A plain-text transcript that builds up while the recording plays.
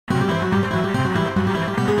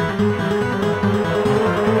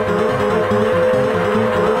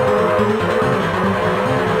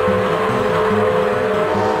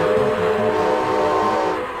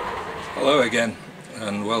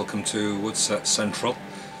to Woodsetts Central.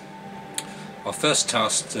 Our first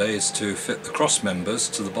task today is to fit the cross members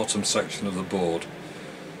to the bottom section of the board.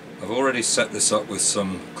 I've already set this up with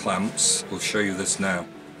some clamps. We'll show you this now.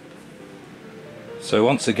 So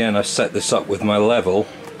once again I've set this up with my level,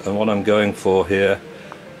 and what I'm going for here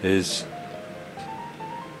is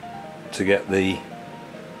to get the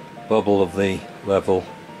bubble of the level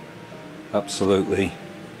absolutely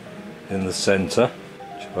in the centre.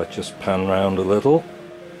 If I just pan round a little,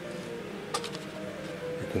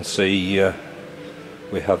 you can see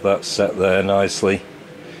we have that set there nicely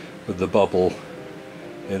with the bubble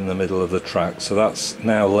in the middle of the track. So that's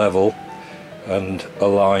now level and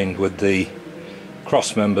aligned with the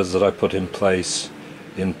cross members that I put in place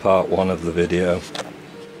in part 1 of the video.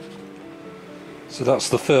 So that's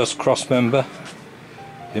the first cross member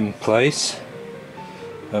in place,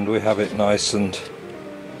 and we have it nice and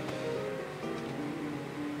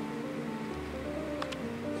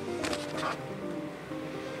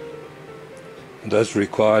as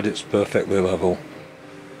required, it's perfectly level.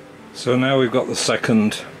 So now we've got the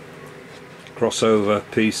second crossover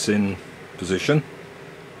piece in position,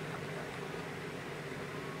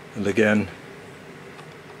 and again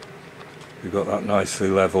we've got that nicely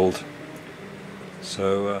leveled.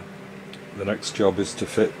 So the next job is to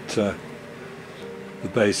fit the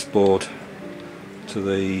baseboard to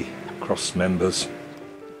the cross members.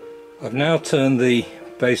 I've now turned the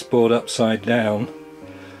baseboard upside down,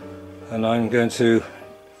 and I'm going to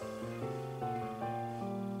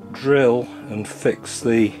drill and fix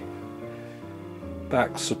the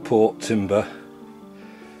back support timber,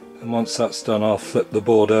 and once that's done I'll flip the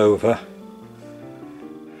board over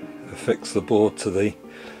and fix the board to the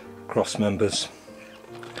cross members.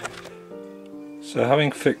 So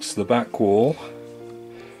having fixed the back wall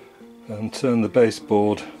and turned the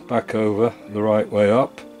baseboard back over the right way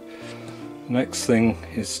up, the next thing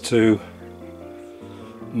is to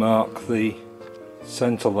mark the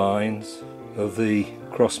centre lines of the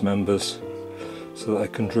cross members so that I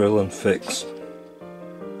can drill and fix.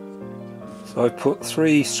 So I've put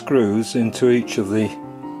 3 screws into each of the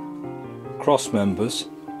cross members,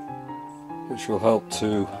 which will help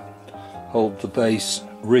to hold the base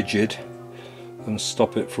rigid and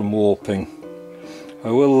stop it from warping. I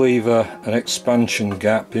will leave an expansion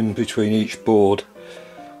gap in between each board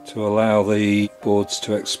to allow the boards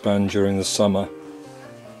to expand during the summer.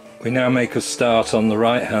 We now make a start on the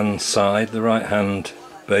right hand side, the right hand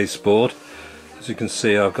baseboard. As you can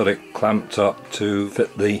see, I've got it clamped up to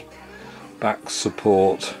fit the back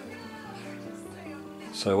support.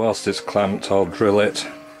 So whilst it's clamped, I'll drill it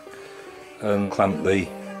and clamp the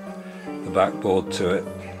backboard to it.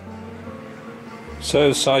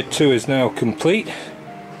 So side 2 is now complete,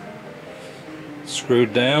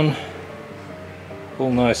 screwed down,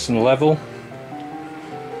 all nice and level.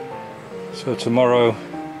 So tomorrow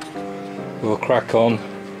we'll crack on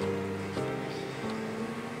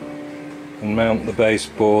and mount the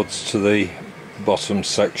baseboards to the bottom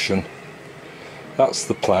section. That's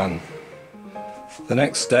the plan. The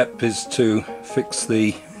next step is to fix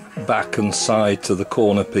the back and side to the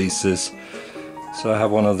corner pieces. So I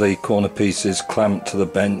have one of the corner pieces clamped to the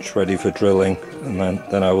bench ready for drilling, and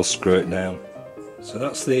then I will screw it down. So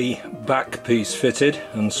that's the back piece fitted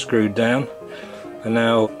and screwed down. I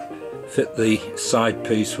now fit the side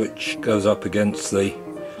piece which goes up against the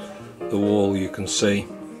wall, you can see.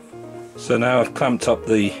 So now I've clamped up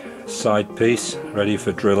the side piece ready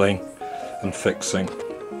for drilling and fixing.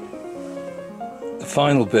 The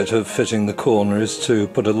final bit of fitting the corner is to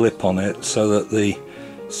put a lip on it so that the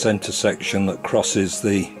centre section that crosses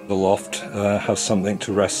the loft has something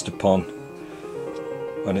to rest upon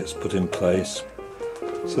when it's put in place.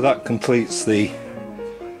 So that completes the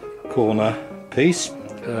corner piece.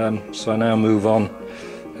 So I now move on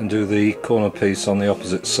and do the corner piece on the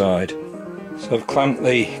opposite side. So I've clamped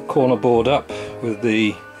the corner board up with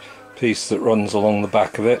the piece that runs along the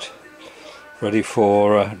back of it, ready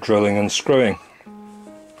for drilling and screwing.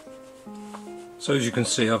 So as you can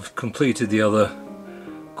see, I've completed the other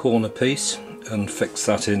corner piece and fixed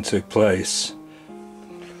that into place.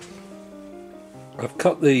 I've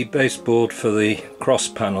cut the baseboard for the cross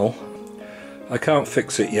panel. I can't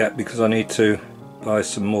fix it yet because I need to buy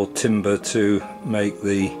some more timber to make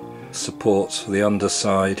the supports for the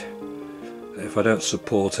underside. If I don't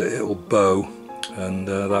support it, it will bow, and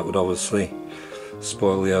that would obviously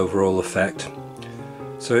spoil the overall effect.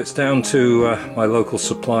 So it's down to my local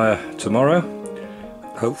supplier tomorrow.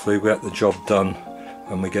 Hopefully we'll get the job done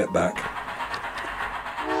when we get back.